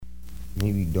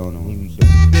Maybe don't know.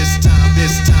 This time,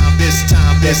 this time, this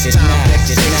time, this time, this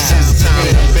time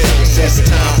to build. This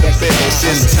time to build.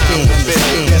 This time to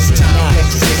build. This time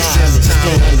to build.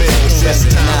 This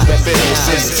time to build.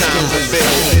 This time to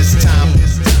build. This time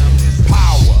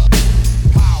power.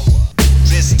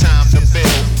 This time to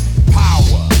build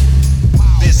power.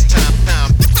 This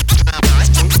time to build power.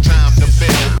 This time to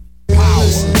build power.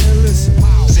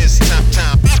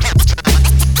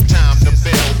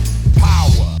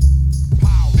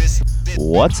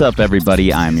 What's up,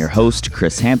 everybody? I'm your host,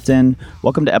 Chris Hampton.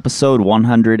 Welcome to episode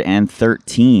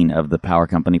 113 of the Power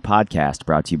Company Podcast,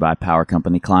 brought to you by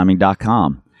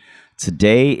PowerCompanyClimbing.com.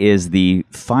 Today is the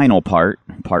final part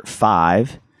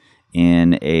 5,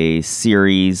 in a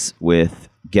series with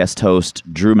guest host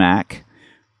Drew Mack,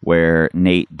 where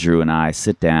Nate, Drew, and I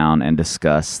sit down and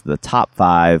discuss the top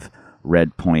 5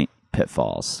 Redpoint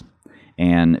pitfalls.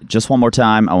 And just one more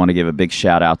time, I want to give a big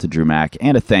shout out to Drew Mack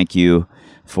and a thank you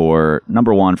for,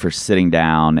 number one, for sitting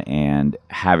down and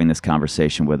having this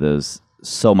conversation with us.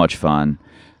 So much fun.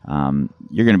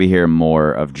 You're going to be hearing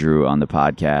more of Drew on the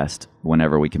podcast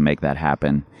whenever we can make that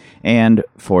happen. And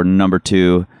for number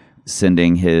 2,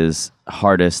 sending his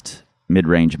hardest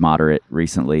mid-range moderate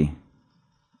recently.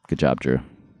 Good job, Drew.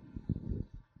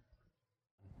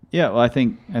 Yeah, well, I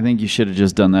think you should have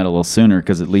just done that a little sooner,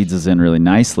 because it leads us in really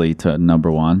nicely to number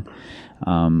 1,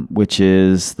 which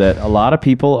is that a lot of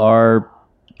people are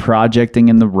projecting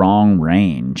in the wrong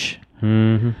range.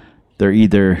 Mm-hmm. They're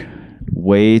either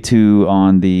way too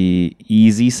on the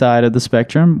easy side of the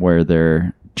spectrum, where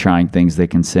they're trying things they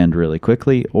can send really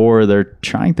quickly, or they're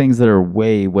trying things that are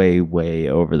way, way, way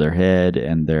over their head,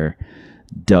 and they're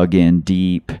dug in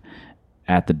deep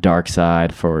at the dark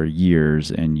side for years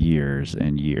and years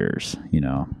and years,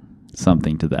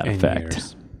 something to that effect.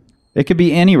 Years. It could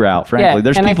be any route, frankly. Yeah,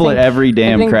 there's people at every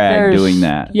damn crag doing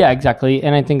that. Yeah, exactly.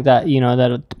 And I think that,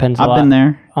 that depends a lot been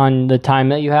there. On the time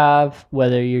that you have,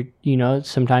 whether you're,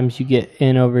 sometimes you get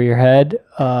in over your head.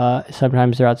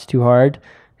 Sometimes the route's too hard.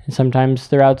 And sometimes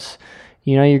the route's,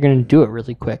 you're going to do it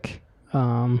really quick.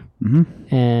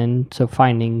 And so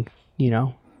finding,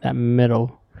 that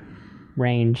middle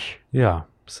range. Yeah.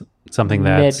 Something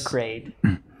that's mid-grade.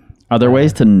 Are there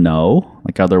ways to know?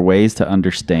 Are there ways to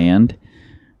understand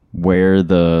where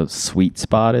the sweet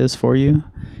spot is for you?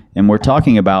 And we're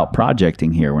talking about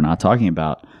projecting here. We're not talking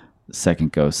about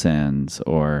second go sends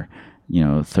or,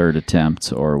 third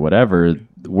attempts or whatever.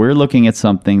 We're looking at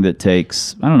something that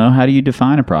takes, I don't know, how do you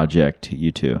define a project,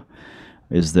 you two?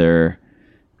 Is there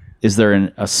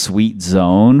a sweet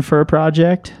zone for a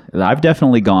project? I've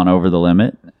definitely gone over the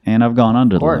limit, and I've gone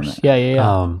under the limit.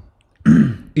 Yeah.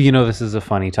 This is a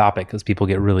funny topic because people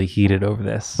get really heated over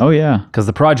this. Oh, yeah. Because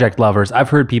the project lovers, I've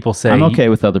heard people say... I'm okay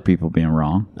with other people being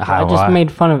wrong. I just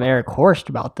made fun of Eric Horst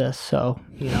about this, so,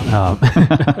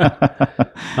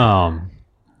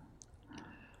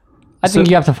 I think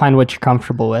you have to find what you're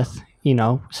comfortable with.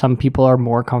 Some people are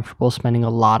more comfortable spending a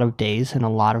lot of days and a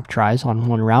lot of tries on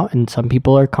one route, and some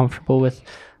people are comfortable with...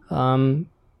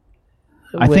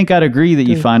 I think I'd agree that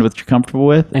you find what you're comfortable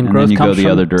with, and then you go the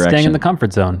other direction. Staying in the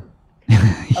comfort zone.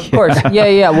 Of course,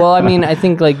 yeah. Well, I mean, I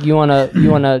think you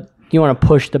wanna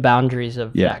push the boundaries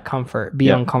of that comfort. Be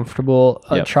uncomfortable.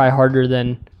 Try harder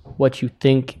than what you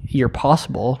think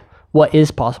what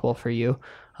is possible for you.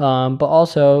 But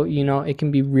also, it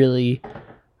can be really,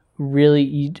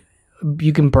 really.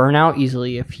 You can burn out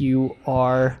easily if you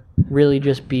are really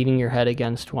just beating your head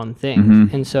against one thing,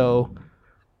 and so.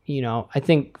 I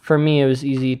think for me, it was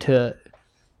easy to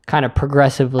kind of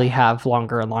progressively have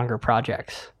longer and longer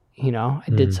projects. I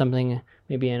did something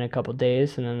maybe in a couple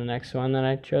days, and then the next one that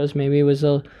I chose maybe was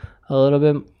a little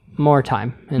bit more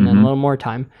time, and then a little more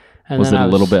time. And was then it a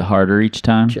little bit harder each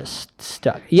time? Just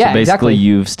stuck. Yeah, so basically exactly.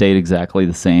 You've stayed exactly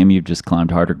the same. You've just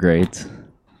climbed harder grades.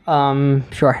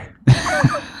 Sure.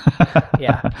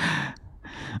 Yeah.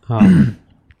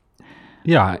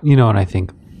 Yeah, and I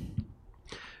think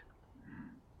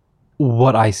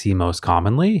what I see most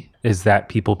commonly is that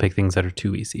people pick things that are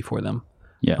too easy for them.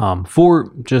 Yeah.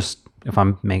 For just, if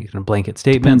I'm making a blanket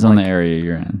statement. Depends on the area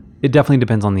you're in. It definitely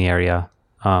depends on the area.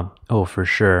 For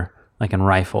sure. Like in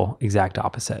rifle, exact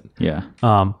opposite. Yeah.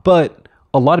 But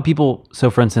a lot of people,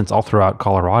 so for instance, I'll throw out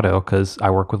Colorado because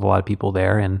I work with a lot of people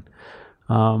there, and,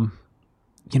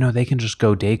 they can just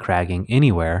go day cragging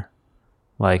anywhere.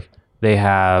 Like they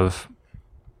have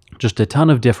just a ton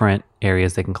of different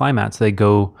areas they can climb at. So they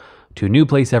go to a new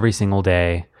place every single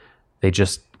day. They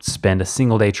just spend a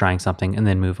single day trying something and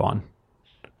then move on.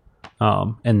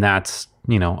 And that's,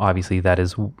 obviously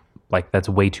that's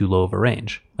way too low of a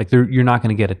range. Like you're not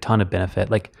going to get a ton of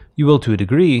benefit. Like you will to a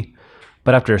degree,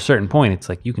 But after a certain point, it's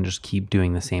like you can just keep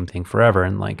doing the same thing forever,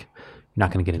 and like you're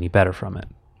not going to get any better from it.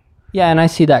 Yeah, and I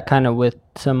see that kind of with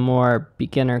some more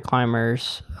beginner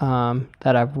climbers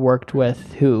that I've worked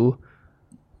with who,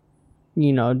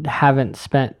 haven't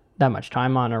spent that much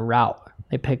time on a route.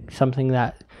 They pick something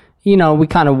that, we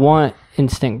kind of want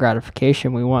instant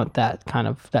gratification. We want that kind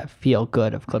of that feel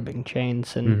good of clipping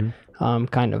chains, and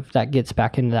kind of that gets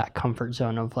back into that comfort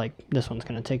zone of like, this one's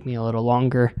going to take me a little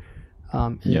longer.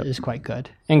 Is quite good.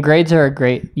 And grades are a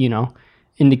great,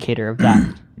 indicator of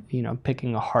that.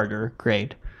 Picking a harder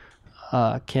grade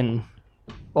can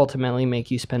ultimately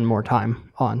make you spend more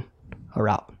time on a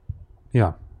route.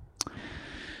 Yeah.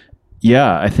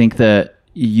 Yeah, I think that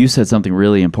you said something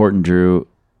really important, Drew,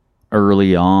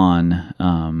 early on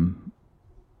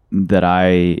that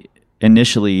I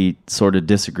initially sort of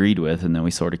disagreed with, and then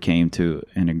we sort of came to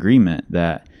an agreement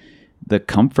that the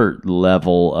comfort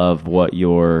level of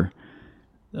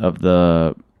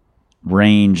the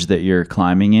range that you're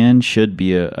climbing in should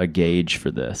be a gauge for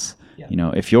this.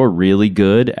 Yeah. If you're really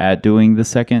good at doing the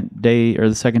second day or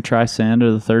the second tri-send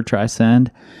or the third tri-send,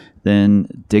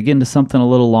 then dig into something a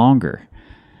little longer.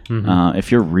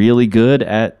 If you're really good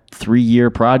at 3-year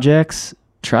projects,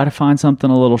 try to find something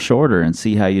a little shorter and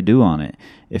see how you do on it.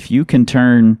 If you can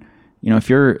turn, if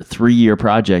you're 3-year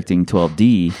projecting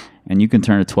 12D and you can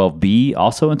turn a 12B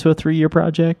also into a 3-year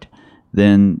project,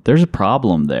 then there's a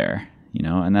problem there,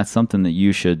 and that's something that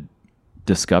you should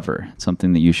discover,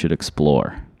 something that you should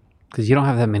explore. Because you don't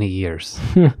have that many years.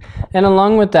 And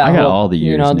along with that, I got all the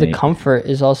years, the Nate. comfort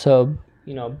is also,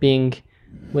 being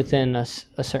within a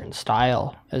certain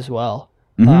style as well.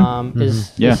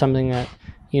 Is something that,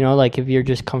 like if you're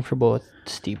just comfortable with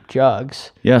steep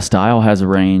jugs. Yeah, style has a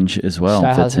range as well.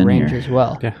 Style has a range as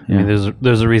well. Yeah. I mean,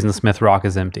 there's a reason Smith Rock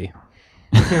is empty.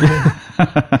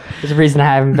 There's a reason I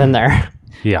haven't been there.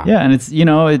 Yeah. Yeah, and it's,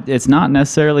 it's not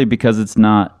necessarily because it's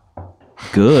not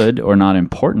good or not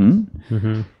important,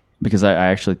 because I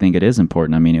actually think it is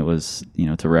important. I mean, it was,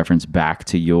 to reference back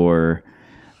to your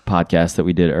podcast that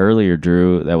we did earlier,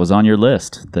 Drew, that was on your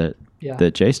list that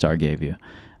J-Star gave you.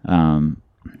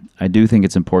 I do think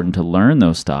it's important to learn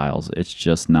those styles. It's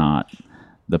just not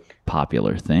the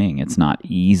popular thing. It's not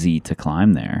easy to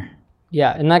climb there.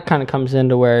 Yeah, and that kind of comes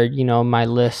into where, my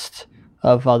list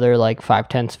of other like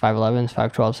 510s, 511s,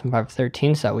 512s, and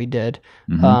 513s that we did,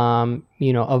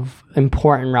 of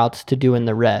important routes to do in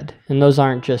the red. And those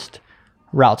aren't just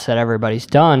routes that everybody's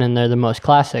done and they're the most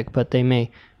classic, but they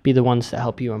may be the ones that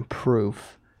help you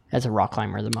improve as a rock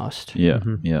climber the most. Yeah,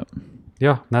 yeah.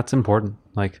 Yeah, that's important.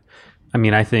 Like, I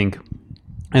mean, I think,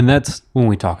 and that's when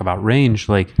we talk about range,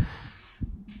 like,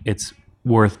 it's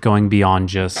worth going beyond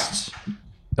just,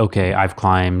 okay, I've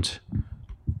climbed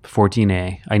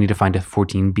 14A, I need to find a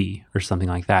 14B or something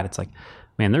like that. It's like,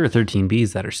 man, there are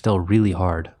 13Bs that are still really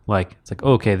hard. Like, it's like,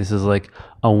 okay, this is like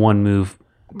a one move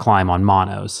climb on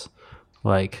monos.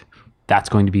 Like, that's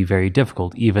going to be very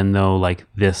difficult, even though like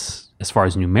this, as far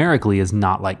as numerically, is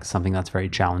not like something that's very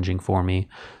challenging for me.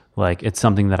 Like, it's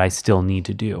something that I still need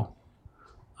to do.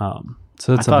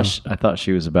 So that's I thought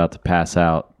she was about to pass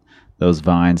out those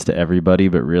vines to everybody,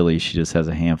 but really she just has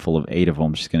a handful of 8 of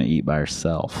them she's going to eat by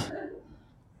herself.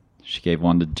 She gave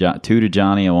 2 to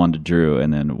Johnny and 1 to Drew,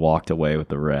 and then walked away with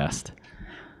the rest.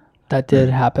 That did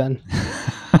happen.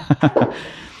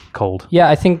 Cold. Yeah,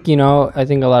 I think a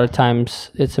lot of times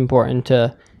it's important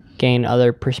to gain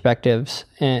other perspectives,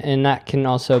 and that can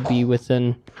also be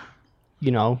within,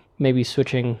 maybe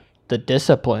switching the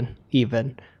discipline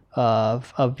even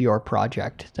of your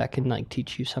project. That can like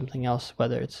teach you something else,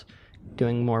 whether it's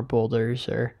doing more boulders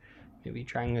or maybe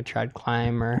trying a trad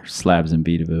climb or slabs and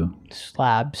beatable.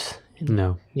 Slabs.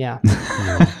 No. Yeah.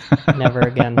 No. Never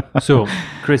again. So,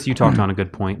 Chris, you talked on a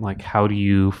good point. Like, how do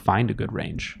you find a good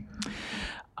range?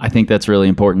 I think that's really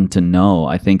important to know.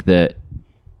 I think that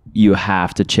you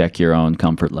have to check your own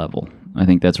comfort level. I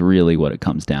think that's really what it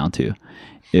comes down to.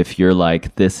 If you're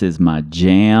like, this is my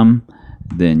jam,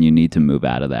 then you need to move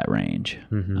out of that range.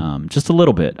 Just a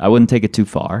little bit. I wouldn't take it too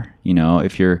far.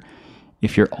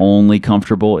 If you're only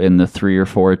comfortable in the 3 or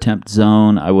 4 attempt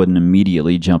zone, I wouldn't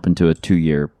immediately jump into a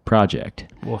 2-year project.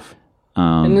 Woof.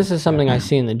 And this is something I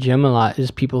see in the gym a lot, is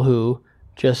people who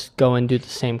just go and do the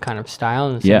same kind of style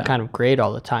and the same kind of grade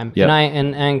all the time. Yep.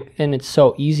 And it's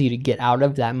so easy to get out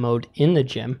of that mode in the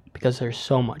gym because there's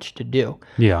so much to do.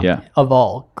 Yeah. Of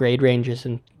all grade ranges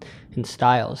and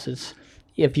styles. It's,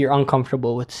 if you're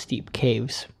uncomfortable with steep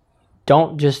caves,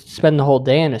 don't just spend the whole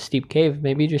day in a steep cave.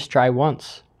 Maybe just try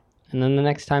once, and then the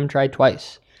next time try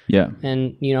twice. Yeah.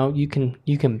 And you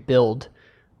can build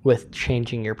with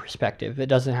changing your perspective. It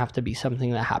doesn't have to be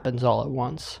something that happens all at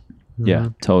once. Yeah,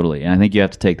 totally. And I think you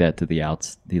have to take that to the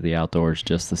outdoors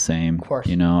just the same. Of course.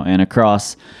 And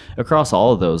across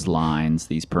all of those lines,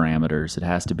 these parameters, it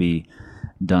has to be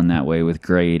done that way with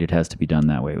grade. It has to be done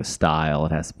that way with style.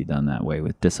 It has to be done that way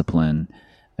with discipline.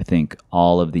 I think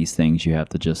all of these things you have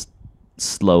to just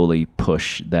slowly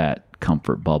push that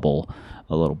comfort bubble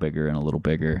a little bigger and a little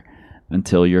bigger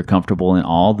until you're comfortable in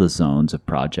all the zones of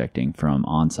projecting, from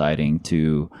on-siting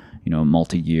to,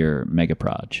 multi-year mega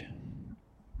proj.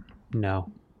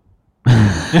 No.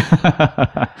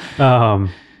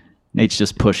 Nate's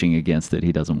just pushing against it.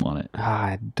 He doesn't want it.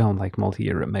 I don't like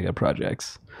multi-year mega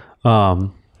projects.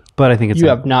 But I think it's... You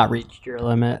have not reached your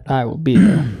limit. I will be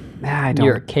there. I don't...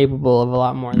 You're capable of a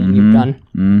lot more than you've done.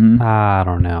 Mm-hmm. I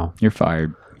don't know. You're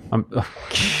fired.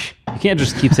 You can't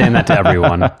just keep saying that to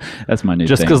everyone. That's my new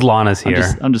just thing. because Lana's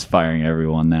here. I'm just firing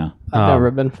everyone now. I've never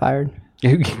been fired.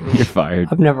 You're fired.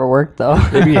 I've never worked, though.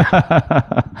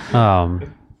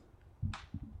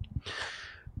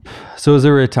 So is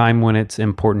there a time when it's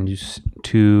important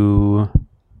to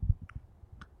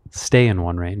stay in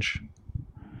one range?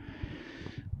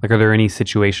 Like, are there any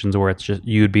situations where it's just,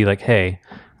 you'd be like, hey,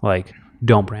 like,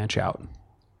 don't branch out?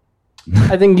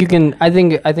 I think you can. I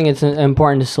think it's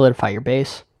important to solidify your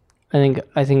base. I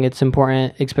think it's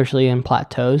important, especially in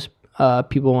plateaus.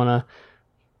 People want to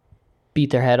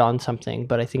beat their head on something,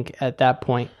 but I think at that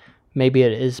point, maybe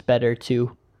it is better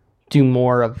to do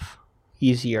more of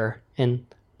easier and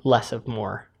less of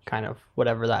more, kind of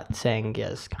whatever that saying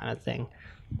is, kind of thing.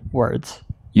 Words.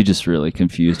 You just really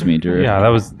confused me, Drew. Yeah, that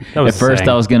was At first, saying.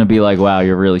 I was going to be like, wow,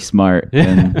 you're really smart.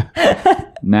 And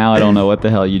now I don't know what the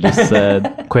hell you just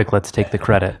said. Quick, let's take the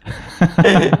credit.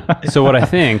 So what I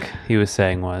think he was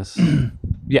saying was,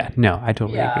 yeah, no, I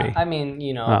totally agree. I mean,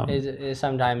 is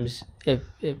sometimes if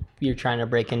you're trying to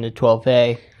break into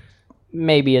 12A,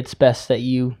 maybe it's best that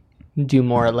you do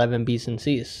more 11Bs and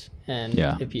Cs. And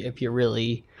if you're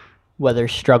really, whether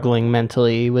struggling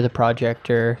mentally with a project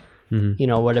or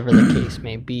whatever the case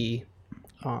may be.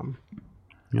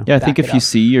 I think if you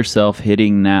see yourself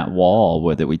hitting that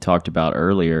wall that we talked about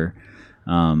earlier,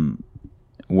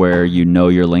 where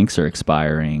your links are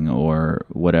expiring or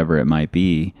whatever it might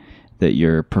be, that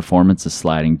your performance is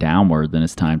sliding downward, then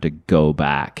it's time to go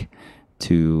back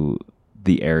to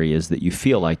the areas that you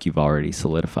feel like you've already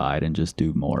solidified and just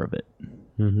do more of it.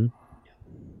 Mm-hmm.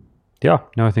 Yeah,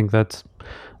 no, I think that's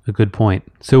a good point.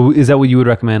 So is that what you would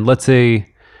recommend? Let's say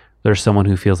there's someone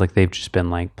who feels like they've just been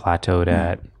like plateaued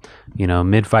at,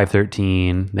 mid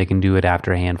 513. They can do it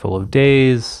after a handful of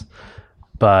days,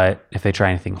 but if they try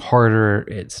anything harder,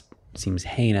 it seems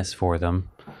heinous for them.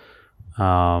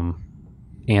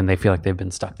 And they feel like they've been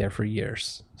stuck there for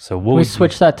years. So Can we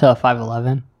switch that to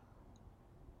 511?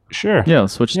 Sure. Yeah,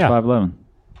 let's switch to 511.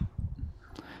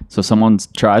 So someone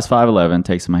tries 511,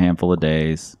 takes them a handful of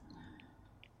days.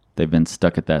 They've been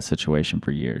stuck at that situation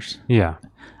for years. Yeah.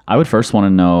 I would first want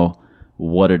to know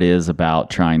what it is about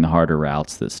trying the harder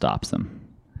routes that stops them.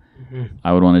 Mm-hmm.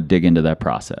 I would want to dig into that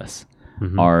process.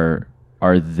 Mm-hmm.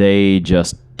 Are they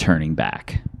just turning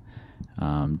back?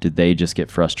 Did they just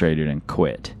get frustrated and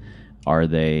quit? Are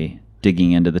they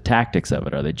digging into the tactics of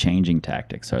it? Are they changing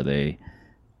tactics? Are they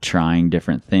trying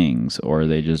different things, or are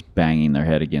they just banging their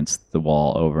head against the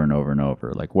wall over and over and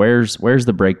over? Like, where's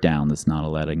the breakdown that's not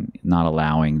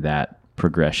allowing that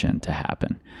progression to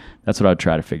happen? That's what I'd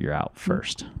try to figure out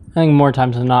first. I think more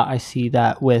times than not, I see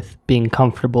that with being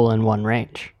comfortable in one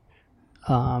range,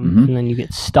 and then you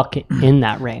get stuck in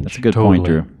that range. That's a good point,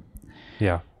 Drew.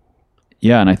 Yeah,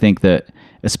 and I think that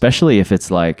especially if it's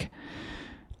like,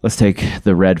 let's take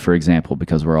the red, for example,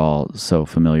 because we're all so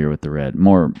familiar with the red.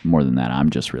 More than that,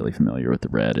 I'm just really familiar with the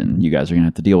red, and you guys are going to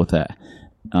have to deal with that.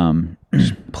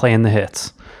 Just playing the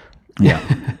hits. Yeah.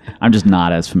 I'm just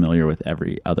not as familiar with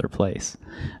every other place.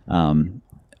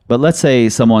 But let's say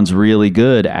someone's really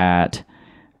good at,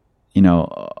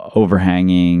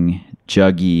 overhanging,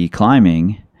 juggy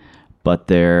climbing, but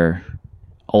their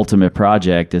ultimate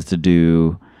project is to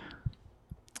do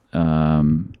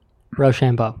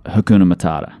Rochambeau. Hakuna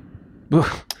Matata.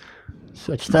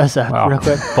 Switch those up real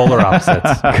quick. Polar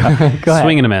opposites. Go ahead.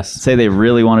 Swing and a miss. Say they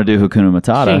really want to do Hakuna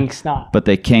Matata, Jinx not. but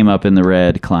they came up in the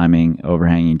red climbing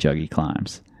overhanging juggy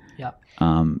climbs. Yep.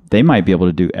 They might be able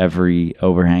to do every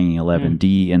overhanging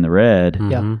 11D in the red,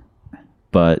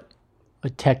 but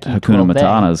Hakuna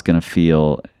Matata is going to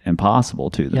feel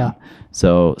impossible to them. Yeah.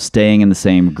 So staying in the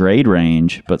same grade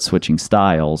range but switching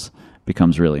styles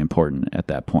becomes really important at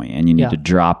that point, and you need to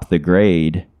drop the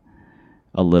grade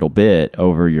a little bit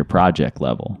over your project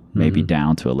level, maybe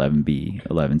down to 11B,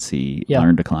 11C,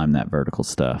 learn to climb that vertical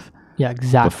stuff. Yeah,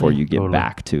 exactly. Before you get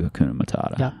back to Hakuna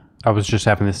Matata. Yeah. I was just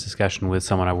having this discussion with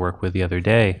someone I work with the other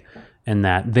day, in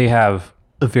that they have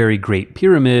a very great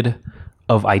pyramid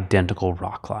of identical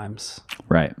rock climbs.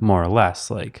 Right. More or less.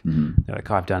 Like, they're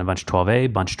like, oh, I've done a bunch of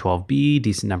 12A, bunch of 12B,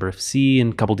 decent number of C,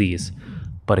 and a couple Ds.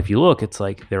 But if you look, it's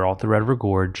like they're all at the Red River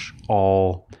Gorge,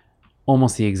 all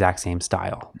almost the exact same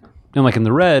style. And like in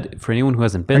the Red, for anyone who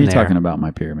hasn't been there. Are you talking about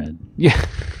my pyramid? Yeah.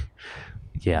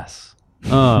 Yes.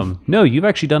 No, you've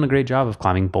actually done a great job of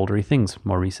climbing bouldery things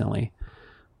more recently.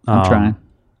 I'm trying.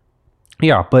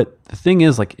 Yeah, but the thing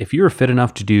is, like, if you're fit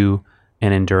enough to do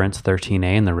an Endurance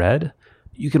 13A in the Red,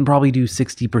 you can probably do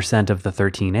 60% of the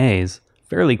 13As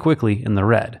fairly quickly in the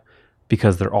Red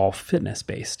because they're all fitness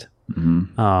based.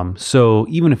 So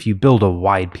even if you build a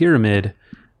wide pyramid,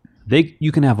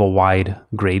 you can have a wide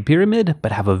grade pyramid,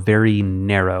 but have a very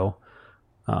narrow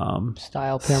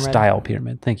Style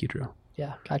pyramid. Thank you, Drew.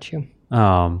 Yeah, got you.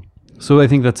 So I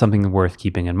think that's something worth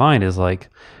keeping in mind is like,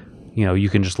 you know, you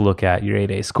can just look at your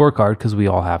 8A scorecard because we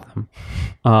all have them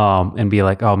and be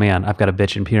like, oh man, I've got a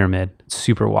bitchin' pyramid. It's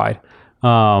super wide.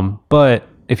 But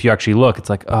if you actually look, it's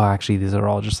like, oh, actually, these are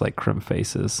all just like crimp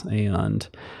faces and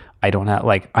I don't have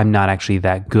I'm not actually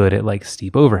that good at like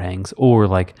steep overhangs, or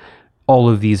like all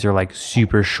of these are like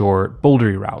super short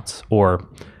bouldery routes or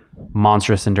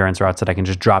monstrous endurance routes that I can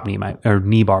just drop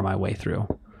knee bar my way through.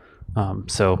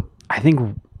 So I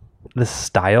think the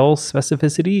style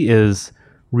specificity is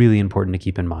really important to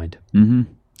keep in mind.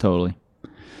 Totally.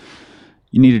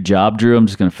 You need a job, Drew? I'm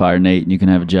just going to fire Nate and you can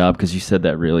have a job because you said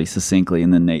that really succinctly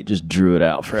and then Nate just drew it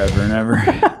out forever and ever.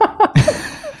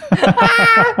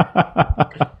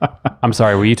 I'm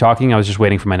sorry, were you talking? I was just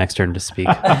waiting for my next turn to speak.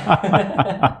 All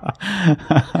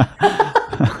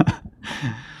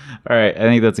right, I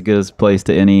think that's a good place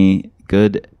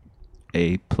to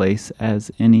a place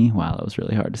as any. Wow, that was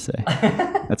really hard to say.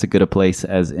 That's a good a place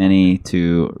as any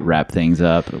to wrap things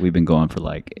up. We've been going for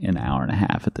like an hour and a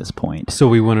half at this point. So do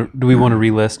we want to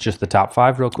relist just the top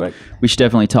 5 real quick? We should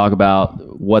definitely talk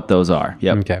about what those are.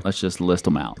 Yep. Okay. Let's just list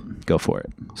them out. Go for it.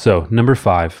 So number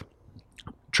 5,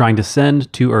 trying to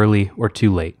send too early or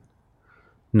too late.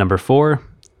 Number 4,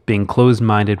 being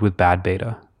closed-minded with bad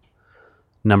beta.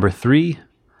 Number 3,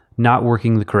 not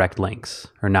working the correct links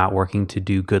or not working to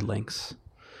do good links.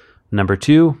 Number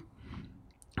 2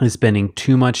 is spending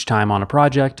too much time on a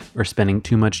project or spending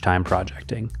too much time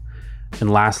projecting. And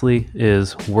lastly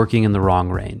is working in the wrong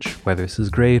range, whether this is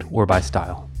grade or by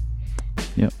style.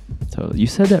 Yep. So you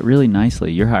said that really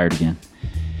nicely. You're hired again.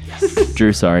 Yes.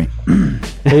 Drew, sorry.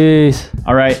 Peace.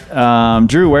 All right.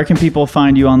 Drew, where can people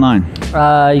find you online?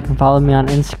 You can follow me on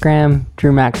Instagram,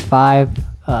 DrewMack5.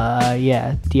 DRUMACK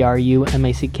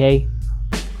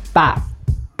 5.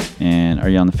 And are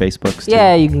you on the Facebooks too?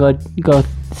 Yeah, you can go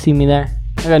see me there.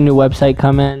 I got a new website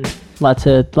coming. Lots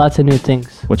of new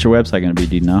things. What's your website going to be?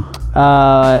 Do you know?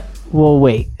 We'll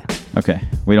wait. Okay.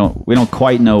 We don't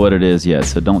quite know what it is yet,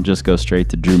 so don't just go straight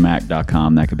to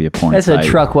drewmack.com. That could be a porn It's site. a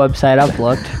truck website. I've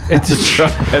looked. It's a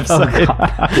truck website.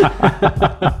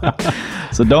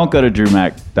 So don't go to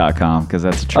drewmack.com because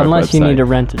that's a truck Unless website. you need to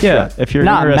rent a truck. Yeah, if you're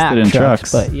Not interested Mack in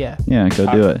trucks. but yeah. Yeah,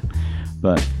 go do it.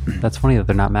 But That's funny that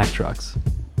they're not Mack trucks.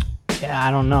 Yeah,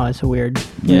 I don't know. It's a weird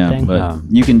thing. But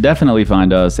you can definitely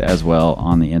find us as well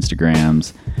on the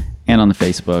Instagrams and on the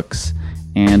Facebooks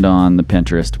and on the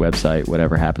Pinterest website,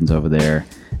 whatever happens over there,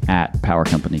 at Power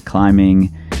Company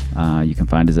Climbing. You can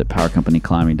find us at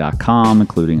powercompanyclimbing.com,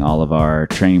 including all of our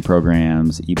training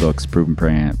programs, ebooks, proven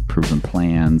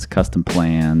plans, custom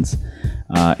plans,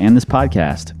 and this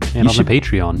podcast. And on the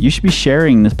Patreon. You should be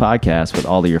sharing this podcast with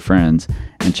all of your friends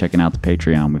and checking out the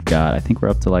Patreon. I think we're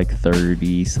up to like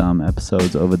 30 some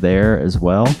episodes over there as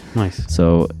well. Nice.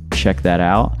 So check that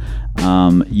out.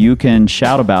 You can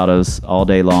shout about us all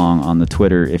day long on the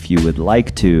Twitter if you would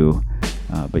like to,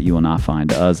 but you will not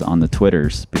find us on the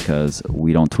Twitters because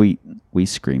we don't tweet. We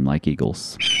scream like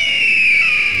eagles.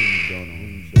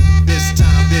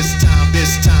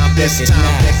 This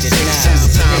time